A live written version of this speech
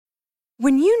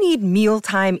When you need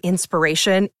mealtime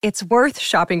inspiration, it's worth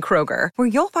shopping Kroger, where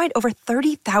you'll find over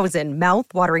 30,000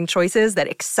 mouth-watering choices that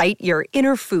excite your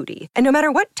inner foodie. And no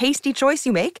matter what tasty choice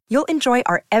you make, you'll enjoy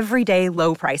our everyday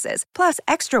low prices, plus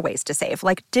extra ways to save,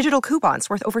 like digital coupons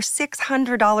worth over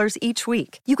 $600 each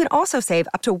week. You can also save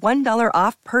up to $1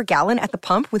 off per gallon at the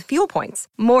pump with fuel points.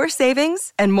 More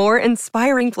savings and more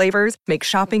inspiring flavors make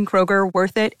shopping Kroger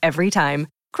worth it every time.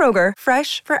 Kroger,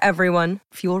 fresh for everyone.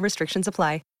 Fuel restrictions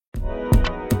apply.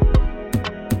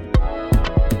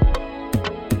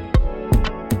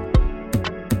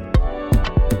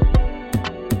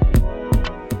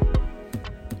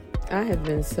 I have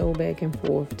been so back and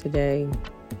forth today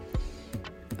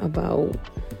about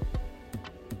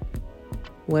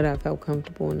what I felt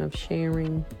comfortable enough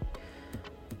sharing,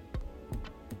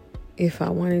 if I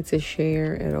wanted to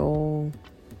share at all,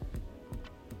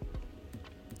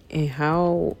 and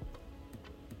how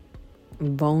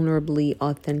vulnerably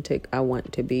authentic I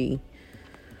want to be.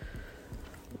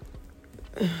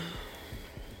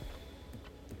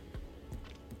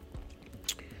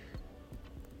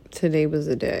 Today was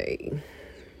a day.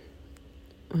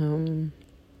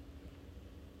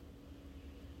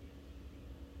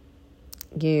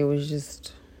 It was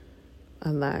just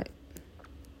a lot.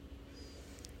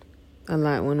 A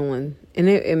lot went on. And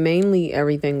it mainly,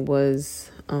 everything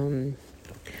was,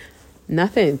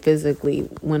 nothing physically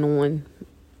went on.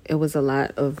 It was a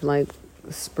lot of like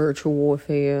spiritual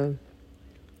warfare,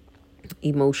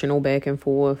 emotional back and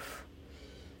forth,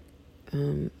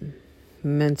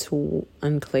 mental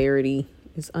unclarity.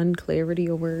 Is unclarity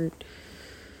a word?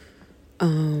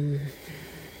 And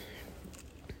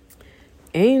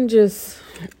just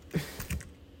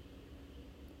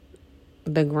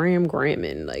the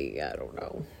gramming, like, I don't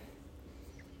know.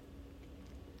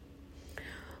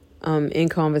 In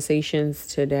conversations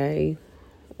today,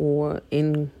 or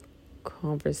in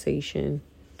conversation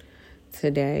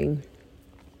today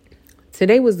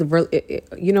was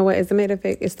you know what, as a matter of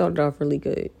fact, it started off really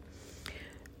good.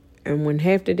 And when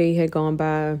half the day had gone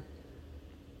by,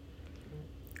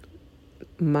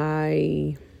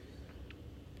 I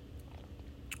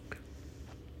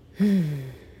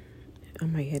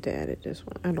might have to edit this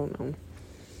one. I don't know.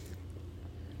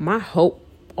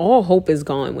 All hope is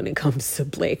gone when it comes to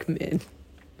black men.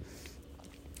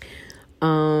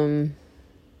 And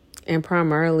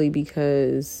primarily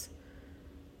because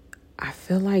I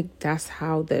feel like that's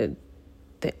how the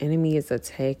enemy is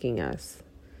attacking us.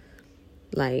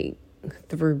 Like,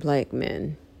 through black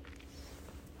men.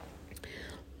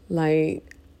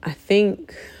 Like, I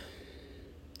think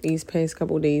these past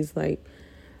couple of days, like,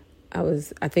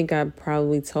 I think I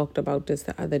probably talked about this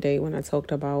the other day when I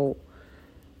talked about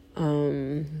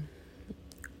a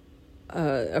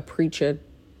preacher,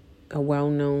 a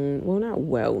well-known, well, not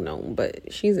well-known,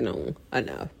 but she's known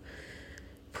enough.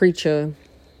 Preacher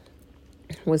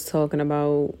was talking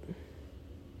about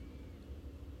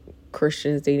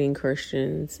Christians dating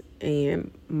Christians,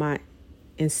 and my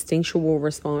instinctual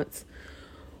response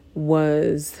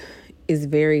is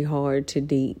very hard to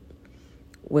date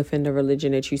within the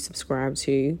religion that you subscribe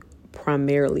to,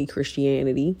 primarily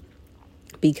Christianity,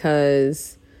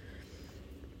 because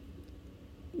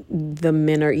the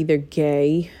men are either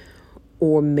gay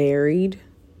or married,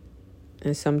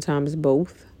 and sometimes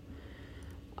both.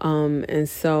 And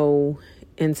so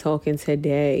in talking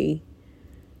today,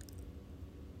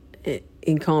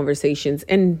 in conversations,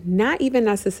 and not even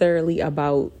necessarily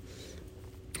about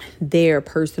their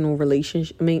personal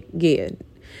relationship, and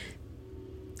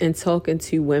talking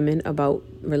to women about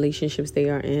relationships they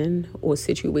are in or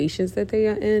situations that they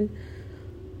are in,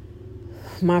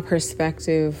 my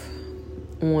perspective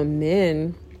on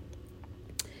men,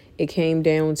 it came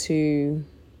down to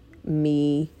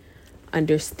me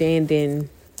understanding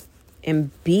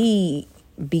and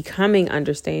becoming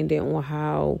understanding on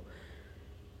how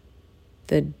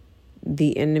the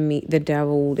enemy, the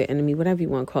devil, the enemy, whatever you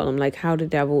want to call him, like how the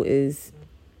devil is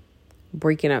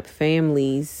breaking up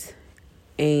families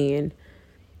and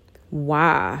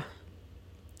why.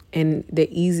 And the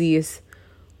easiest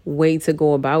way to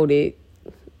go about it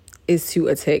is to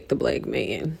attack the black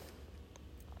man,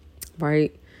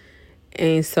 right?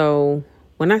 And so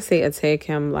when I say attack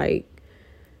him, like,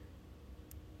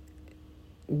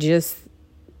 just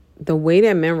the way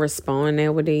that men respond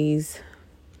nowadays,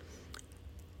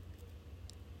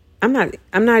 I'm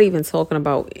not even talking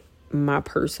about my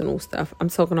personal stuff. I'm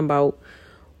talking about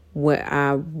what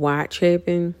I watch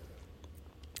happen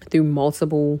through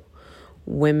multiple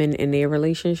women in their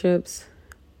relationships.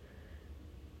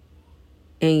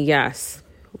 And yes,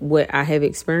 what I have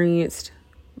experienced,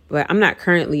 but I'm not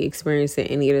currently experiencing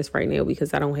any of this right now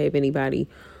because I don't have anybody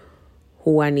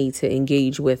who I need to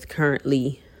engage with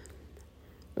currently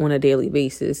on a daily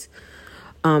basis.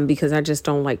 Because I just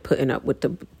don't like putting up with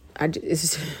I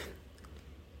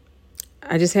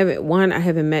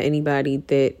haven't met anybody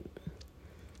that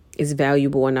is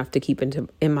valuable enough to keep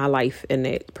in my life in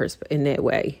that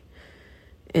way.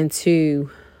 And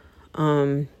two,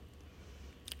 I'm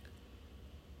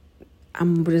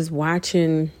just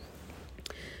watching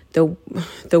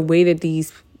the way that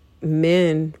these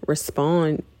men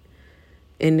respond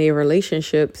in their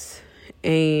relationships,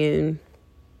 and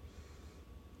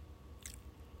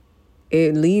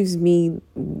it leaves me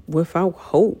without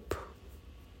hope.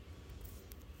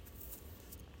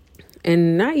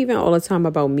 And not even all the time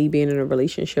about me being in a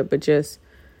relationship, but just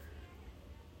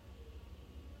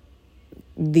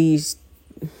these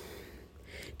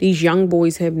young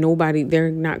boys have nobody.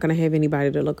 They're not going to have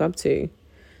anybody to look up to.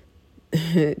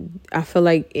 I feel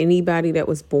like anybody that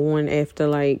was born after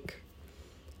like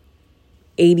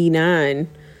 89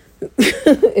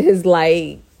 is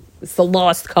like, it's a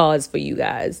lost cause for you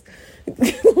guys.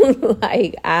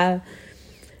 Like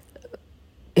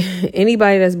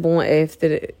anybody that's born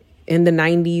in the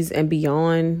 90s and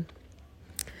beyond,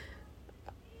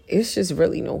 it's just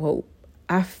really no hope.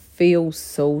 I feel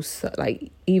so like,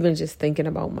 even just thinking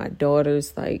about my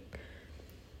daughters, like,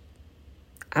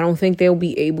 I don't think they'll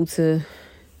be able to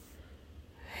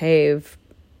have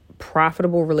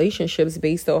profitable relationships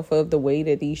based off of the way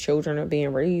that these children are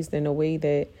being raised and the way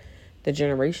that the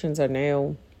generations are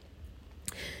now.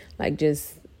 Like,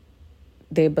 just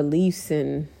their beliefs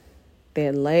and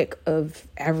their lack of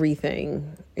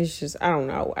everything. It's just, I don't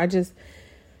know. I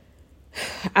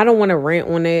don't want to rant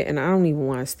on that, and I didn't even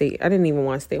want to stay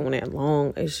on that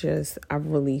long. It's just, I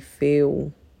really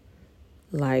feel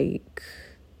like,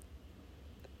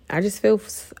 I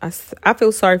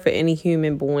feel sorry for any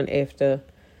human born after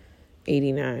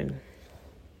 89.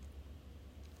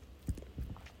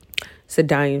 It's a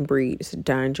dying breed. It's a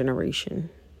dying generation.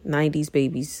 90s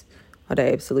babies are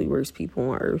the absolute worst people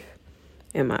on earth,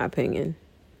 in my opinion.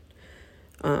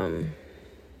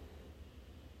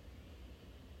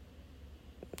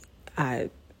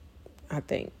 I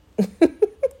think.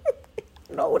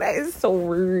 No, that is so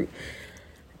rude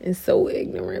and so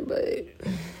ignorant, but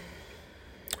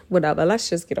whatever. Let's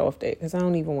just get off that, because I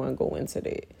don't even want to go into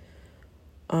that.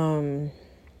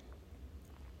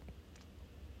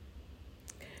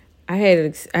 I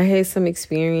had some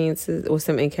experiences or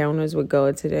some encounters with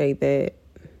God today that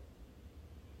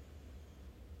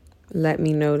let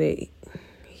me know that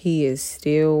He is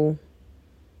still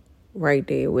right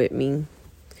there with me.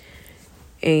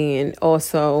 And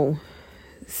also,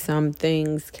 some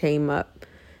things came up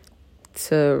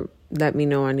to let me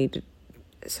know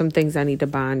some things I need to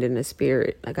bind in the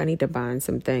spirit. Like, I need to bind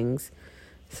some things,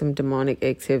 some demonic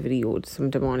activity or some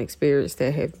demonic spirits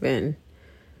that have been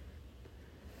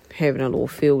having a little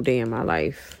field day in my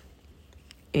life.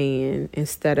 And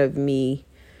instead of me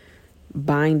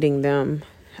binding them,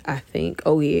 I think,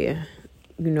 oh yeah,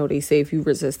 they say if you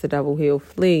resist the devil, he'll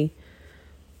flee.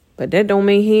 But that don't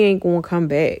mean he ain't gonna come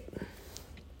back.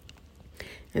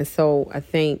 And so I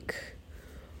think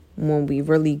when we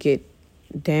really get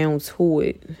down to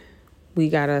it, we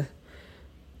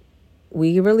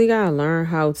really gotta learn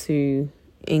how to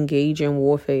engage in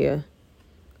warfare.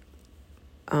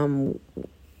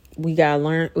 We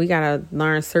gotta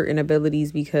learn certain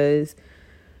abilities, because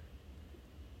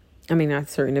not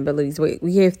certain abilities.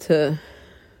 We have to,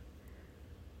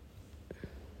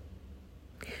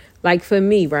 like, for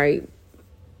me, right?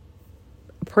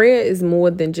 Prayer is more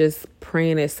than just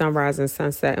praying at sunrise and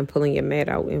sunset and pulling your mat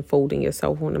out and folding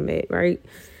yourself on the mat, right?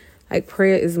 Like,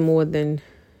 prayer is more than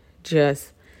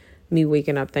just me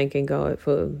waking up thanking God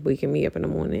for waking me up in the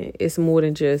morning. It's more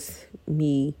than just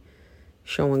me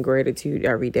showing gratitude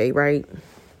every day, right?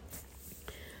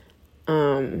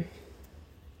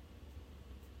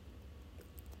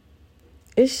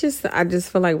 It's just, I just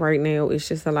feel like right now it's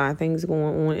just a lot of things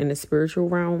going on in the spiritual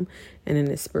realm and in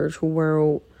the spiritual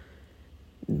world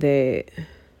that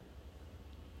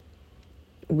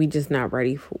we just not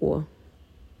ready for.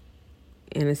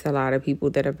 And it's a lot of people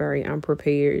that are very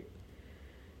unprepared.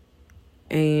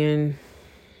 And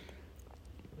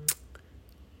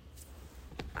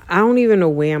I don't even know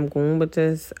where I'm going with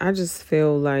this. I just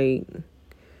feel like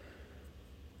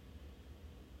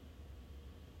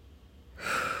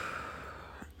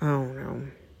I don't know.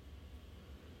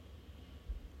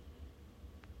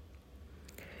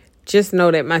 Just know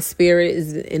that my spirit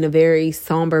is in a very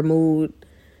somber mood.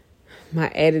 My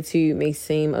attitude may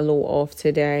seem a little off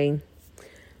today,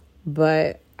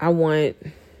 but I want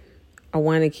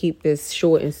to keep this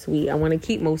short and sweet. I want to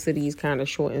keep most of these kind of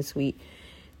short and sweet,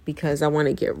 because I want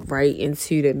to get right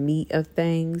into the meat of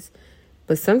things.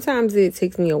 But sometimes it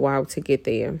takes me a while to get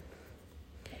there.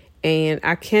 And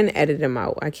I can edit them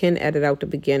out. I can edit out the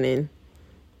beginning.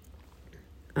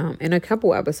 In a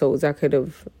couple episodes, I could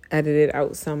have edited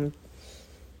out some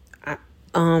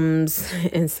and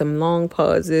some long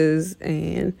pauses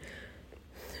and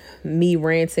me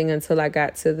ranting until I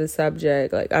got to the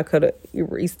subject. Like, I could have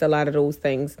erased a lot of those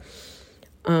things.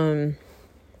 My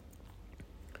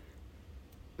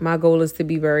goal is to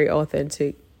be very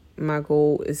authentic. My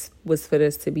goal was for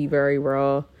this to be very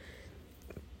raw.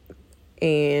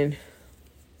 And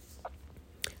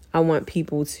I want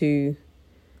people to,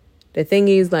 the thing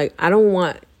is, like, I don't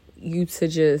want you to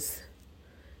just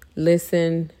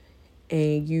listen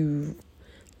and you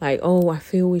like, oh, I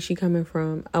feel where she coming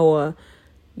from, or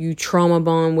you trauma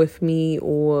bond with me,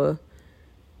 or,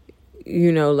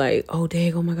 you know, like, oh,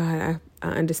 dang, oh my God, I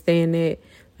understand that.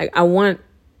 Like, I want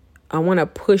to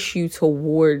push you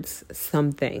towards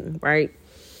something, right?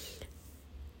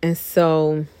 And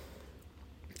so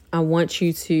I want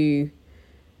you to,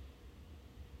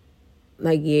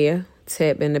 like,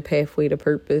 tap in the pathway to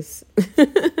purpose.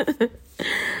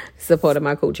 It's a part of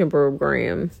my coaching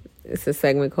program. It's a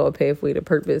segment called Pathway to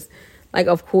Purpose. Like,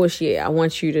 of course, I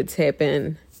want you to tap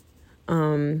in.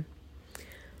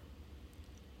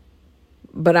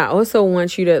 But I also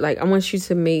want you to, like, I want you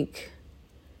to make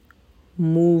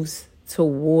moves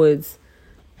towards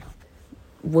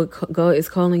what God is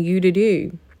calling you to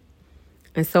do.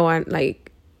 And so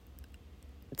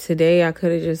today I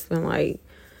could have just been like,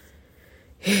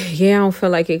 I don't feel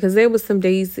like it. Because there was some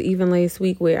days, even last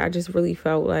week, where I just really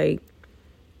felt like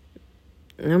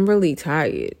I'm really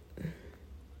tired.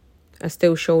 I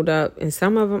still showed up. And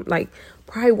some of them, like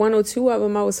probably one or two of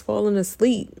them, I was falling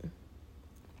asleep.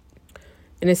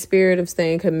 In the spirit of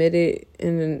staying committed,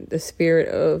 and in the spirit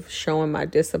of showing my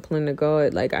discipline to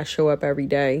God, like I show up every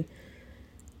day.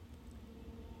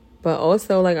 But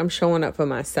also, like, I'm showing up for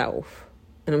myself.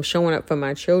 And I'm showing up for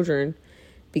my children.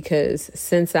 Because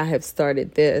since I have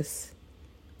started this,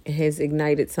 it has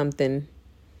ignited something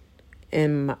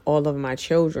in all of my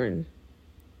children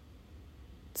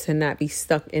to not be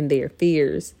stuck in their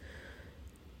fears,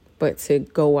 but to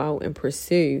go out and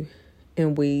pursue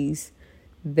in ways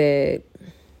that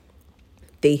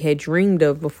they had dreamed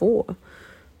of before.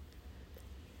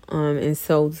 And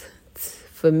so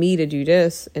for me to do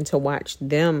this and to watch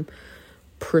them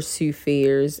pursue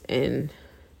fears and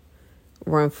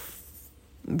run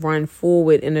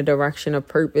forward in a direction of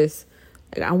purpose,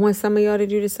 like, I want some of y'all to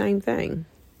do the same thing.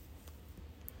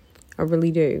 I really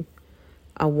do.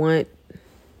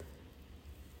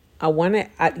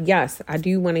 Yes, I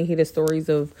do want to hear the stories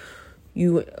of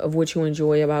what you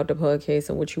enjoy about the podcast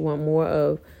and what you want more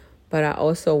of. But I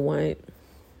also want,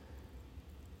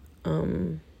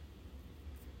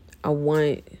 I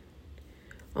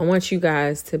want you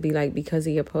guys to be like, because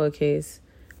of your podcast,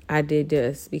 I did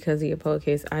this. Because of your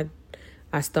podcast,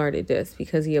 I started this.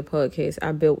 Because of your podcast,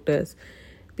 I built this.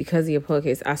 Because of your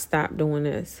podcast, I stopped doing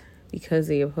this. Because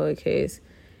of your podcast,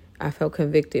 I felt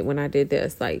convicted when I did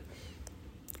this. Like,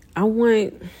 I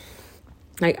don't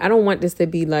want this to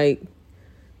be like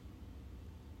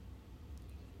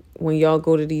when y'all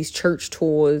go to these church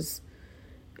tours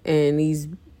and these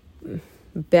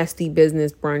bestie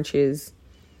business brunches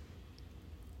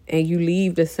and you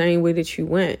leave the same way that you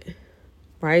went,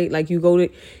 right? Like, you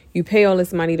pay all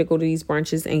this money to go to these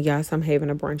brunches, and yes, I'm having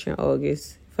a brunch in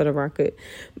August, for the record,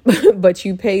 but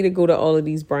you pay to go to all of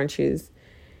these brunches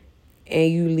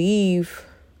and you leave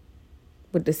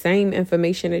with the same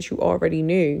information that you already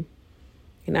knew.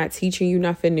 You're not teaching you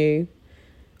nothing new.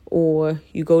 Or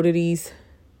you go to these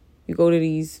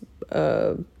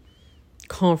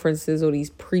conferences or these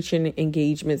preaching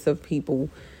engagements of people,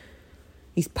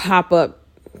 these pop-up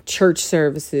church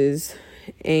services,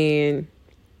 and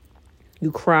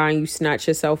you cry and you snatch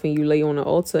yourself and you lay on the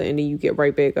altar, and then you get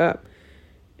right back up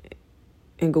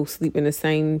and go sleep in the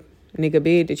same nigga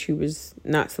bed that you was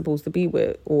not supposed to be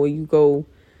with. Or you go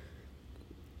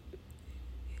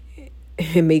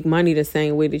and make money the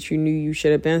same way that you knew you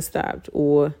should have been stopped.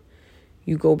 Or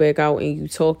you go back out and you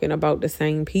talking about the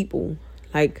same people.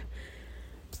 Like,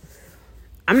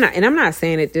 I'm not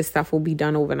saying that this stuff will be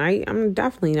done overnight. I'm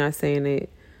definitely not saying it.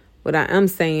 What I am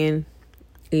saying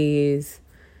is,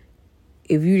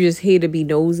 if you just here to be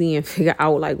nosy and figure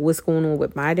out like what's going on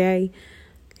with my day,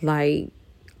 like,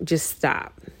 just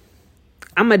stop.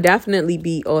 I'ma definitely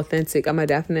be authentic. I'ma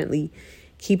definitely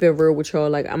keep it real with y'all.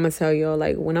 Like, I'ma tell y'all,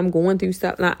 like, when I'm going through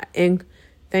stuff, and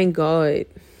thank God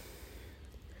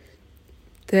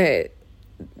that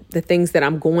the things that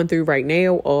I'm going through right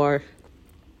now are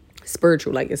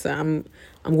spiritual. Like I said,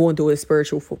 I'm going through a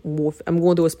spiritual I'm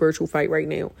going through a spiritual fight right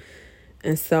now.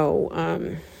 And so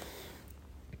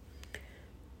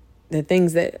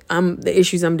the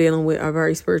issues I'm dealing with are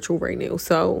very spiritual right now.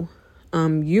 So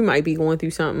you might be going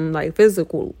through something like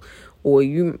physical, or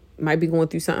you might be going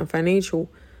through something financial.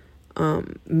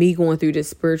 Me going through this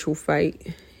spiritual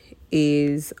fight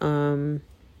is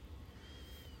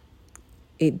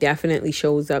it definitely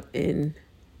shows up in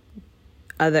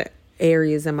other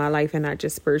areas in my life and not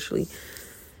just spiritually.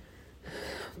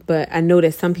 But I know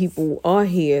that some people are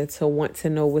here to want to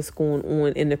know what's going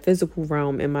on in the physical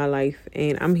realm in my life.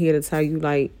 And I'm here to tell you,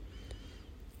 like,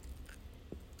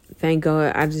 thank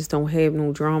God I just don't have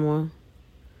no drama.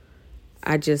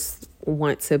 I just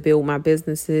want to build my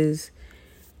businesses.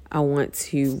 I want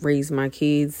to raise my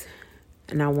kids.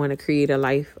 And I want to create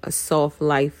a soft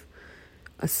life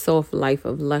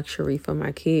of luxury for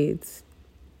my kids.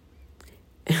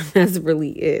 And that's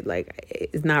really it. Like,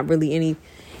 it's not really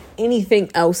anything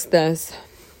else that's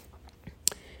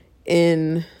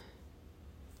in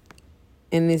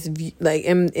this view, like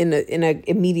in a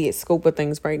immediate scope of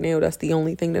things right now. That's the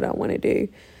only thing that I want to do.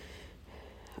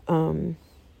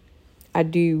 I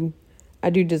do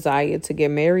desire to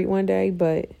get married one day,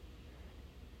 but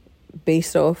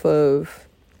based off of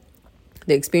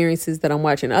the experiences that I'm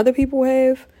watching other people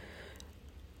have,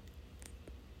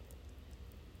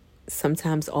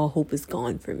 sometimes all hope is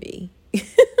gone for me.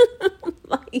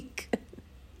 Like,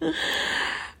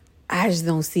 I just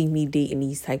don't see me dating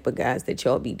these type of guys that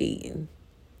y'all be dating.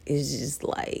 It's just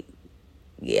like,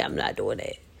 yeah, I'm not doing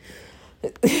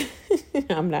that.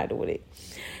 I'm not doing it.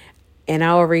 And I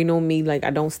already know me, like,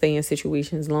 I don't stay in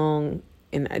situations long,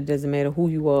 and it doesn't matter who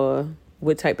you are,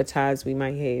 what type of ties we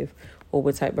might have, or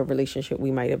what type of relationship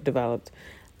we might have developed.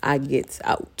 I get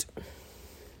out.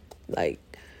 Like,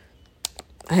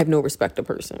 I have no respect to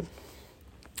person.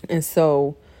 And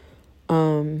so, I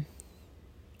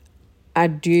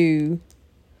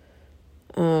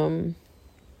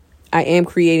am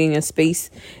creating a space,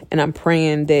 and I'm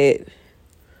praying that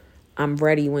I'm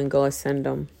ready when God send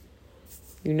them,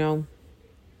 you know.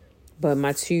 But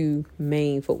my two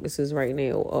main focuses right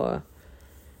now are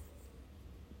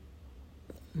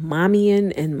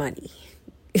mommying and money.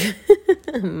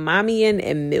 Mommying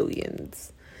and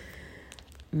millions.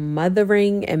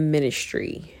 Mothering and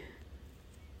ministry.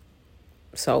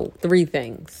 So 3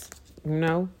 things, you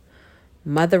know.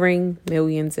 Mothering,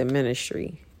 millions, and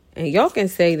ministry. And y'all can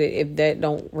say that if that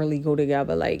don't really go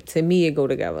together. Like, to me, it go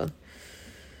together.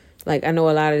 Like, I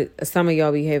know some of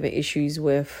y'all be having issues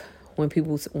with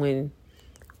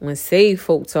when saved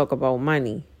folk talk about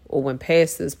money, or when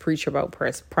pastors preach about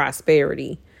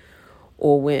prosperity,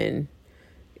 or when,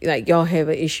 like, y'all have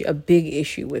a big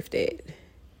issue with that.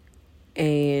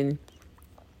 And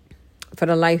for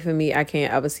the life of me, I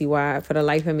can't ever see why. For the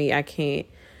life of me, I can't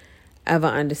ever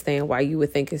understand why you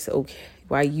would think it's okay,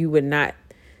 why you would not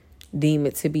deem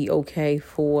it to be okay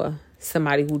for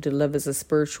somebody who delivers a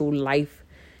spiritual,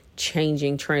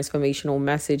 life-changing, transformational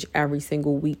message every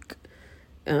single week,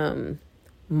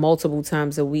 multiple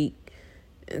times a week,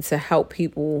 and to help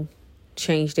people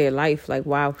change their life. Like,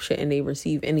 why shouldn't they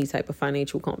receive any type of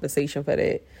financial compensation for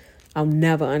that? I'll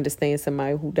never understand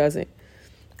somebody who doesn't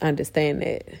understand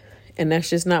that. And that's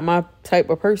just not my type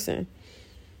of person.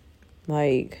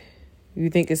 Like, you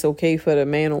think it's okay for the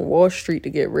man on Wall Street to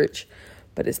get rich,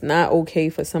 but it's not okay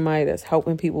for somebody that's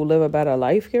helping people live a better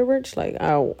life get rich? Like,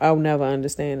 I'll never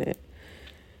understand it.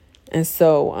 And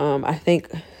so I think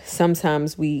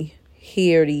sometimes we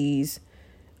hear these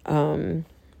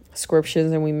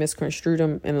scriptures and we misconstrue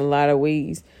them in a lot of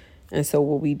ways. And so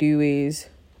what we do is,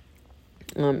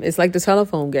 it's like the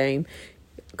telephone game.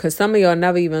 Because some of y'all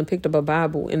never even picked up a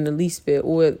Bible in the least bit,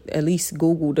 or at least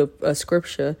Googled a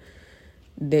scripture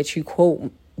that you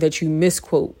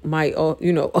misquote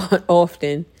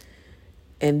often.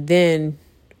 And then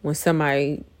when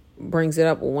somebody brings it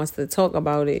up or wants to talk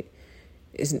about it,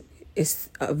 it's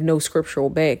of no scriptural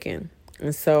backing.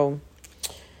 And so,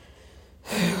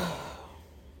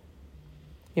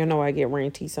 you know, I get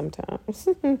ranty sometimes.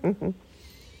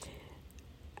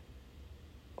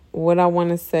 What I want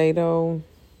to say, though,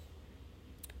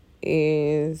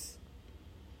 is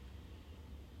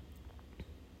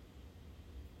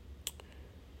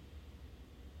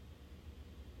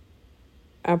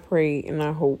I pray and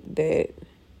I hope that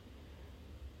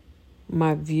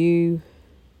my view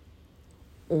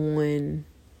on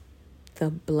the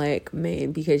black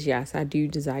man, because yes, I do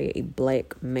desire a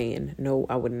black man. No,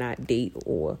 I would not date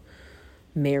or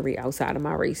marry outside of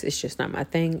my race. It's just not my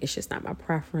thing. It's just not my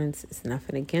preference. It's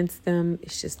nothing against them.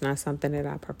 It's just not something that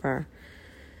I prefer.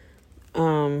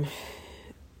 Because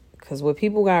Because what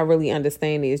people gotta really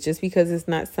understand is just because it's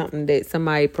not something that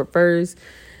somebody prefers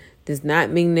does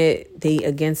not mean that they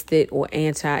against it or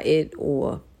anti it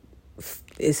or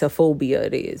it's a phobia.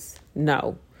 It is.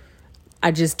 No,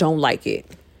 I just don't like it.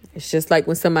 It's just like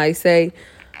when somebody say,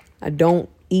 I don't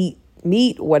eat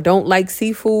meat, or I don't like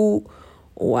seafood,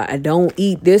 or I don't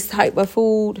eat this type of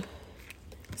food.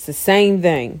 It's the same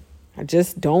thing. I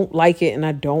just don't like it and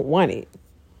I don't want it.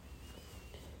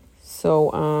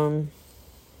 So,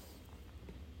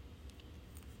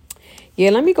 yeah,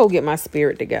 let me go get my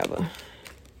spirit together.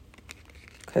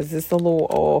 Because it's a little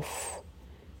off.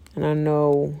 And I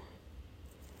know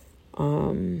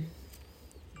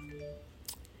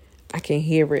I can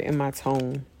hear it in my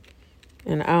tone.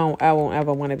 And I won't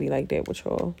ever want to be like that with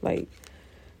y'all. Like,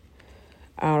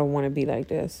 I don't want to be like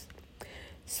this.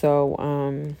 So,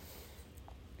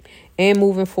 and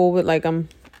moving forward, like I'm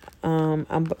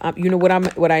you know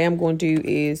what I am going to do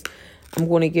is I'm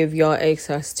going to give y'all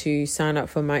access to sign up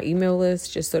for my email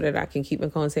list just so that I can keep in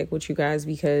contact with you guys,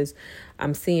 because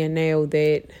I'm seeing now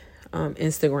that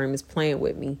Instagram is playing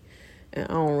with me, and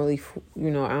I don't really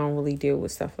deal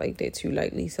with stuff like that too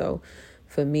lightly. So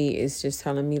for me, it's just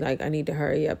telling me like I need to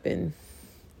hurry up and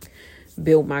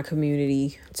build my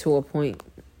community to a point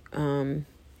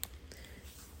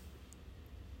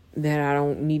that I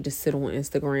don't need to sit on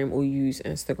Instagram or use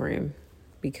Instagram,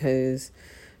 because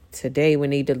today when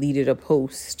they deleted a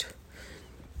post,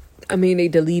 they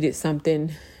deleted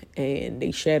something and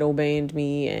they shadow banned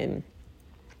me and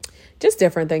just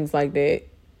different things like that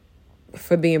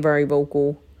for being very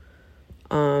vocal,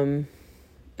 and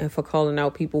for calling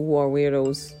out people who are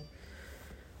weirdos.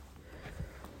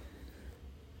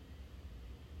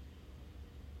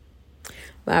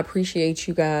 But I appreciate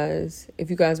you guys.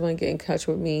 If you guys want to get in touch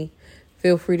with me,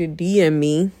 feel free to DM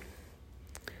me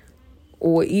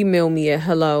or email me at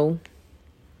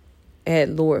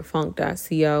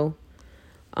hello@lordfunk.co.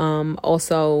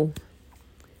 Also,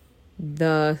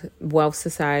 the Wealth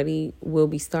Society will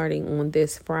be starting on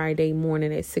this Friday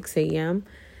morning at 6 a.m.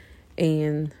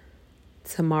 And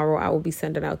tomorrow I will be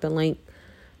sending out the link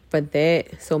for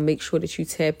that. So make sure that you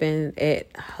tap in at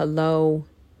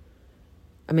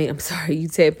you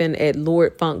tap in at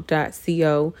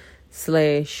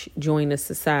lordfunk.co/join the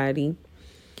society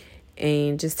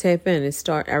and just tap in and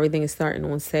start. Everything is starting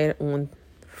on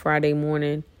Friday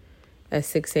morning at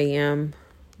 6 a.m.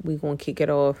 We're going to kick it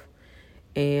off.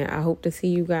 And I hope to see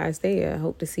you guys there. I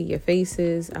hope to see your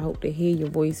faces. I hope to hear your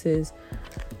voices.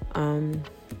 Yeah,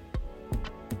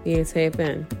 tap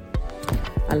in.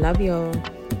 I love y'all.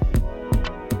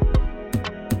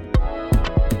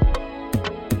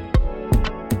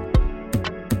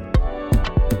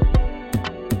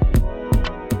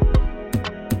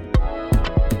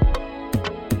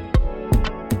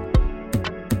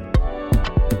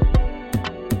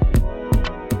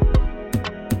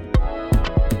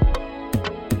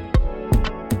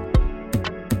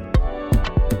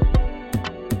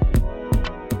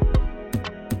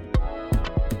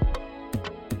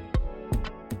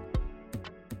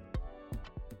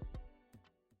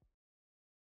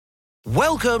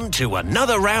 Welcome to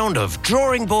another round of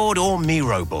Drawing Board or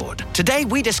Miro Board. Today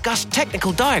we discuss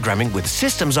technical diagramming with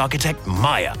systems architect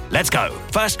Maya. Let's go.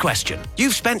 First question.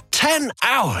 You've spent 10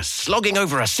 hours slogging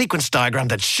over a sequence diagram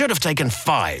that should have taken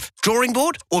 5. Drawing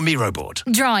board or Miro board?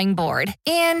 Drawing board.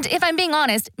 And if I'm being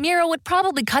honest, Miro would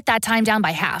probably cut that time down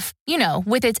by half. You know,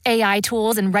 with its AI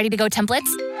tools and ready-to-go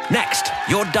templates. Next,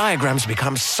 your diagrams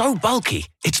become so bulky,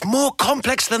 it's more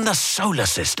complex than the solar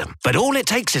system. But all it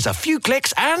takes is a few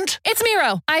clicks and... It's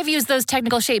Miro. I've used those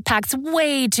technical shape packs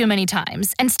way too many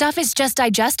times, and stuff is just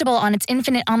digestible on its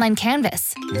infinite online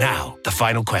canvas. Now, the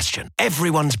final question.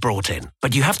 Everyone's brought in,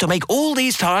 but you have to make all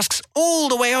these tasks all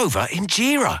the way over in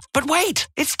Jira. But wait,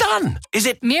 it's done. Is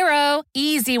it... Miro,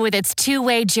 easy with its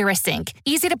two-way Jira sync.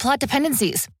 Easy to plot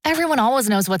dependencies. Everyone always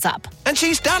knows what's up. And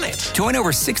she's done it. Join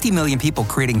over 60 million people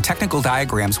creating technical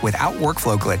diagrams without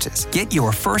workflow glitches. Get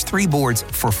your first 3 boards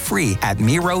for free at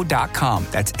Miro.com.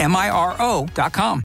 That's Miro.com.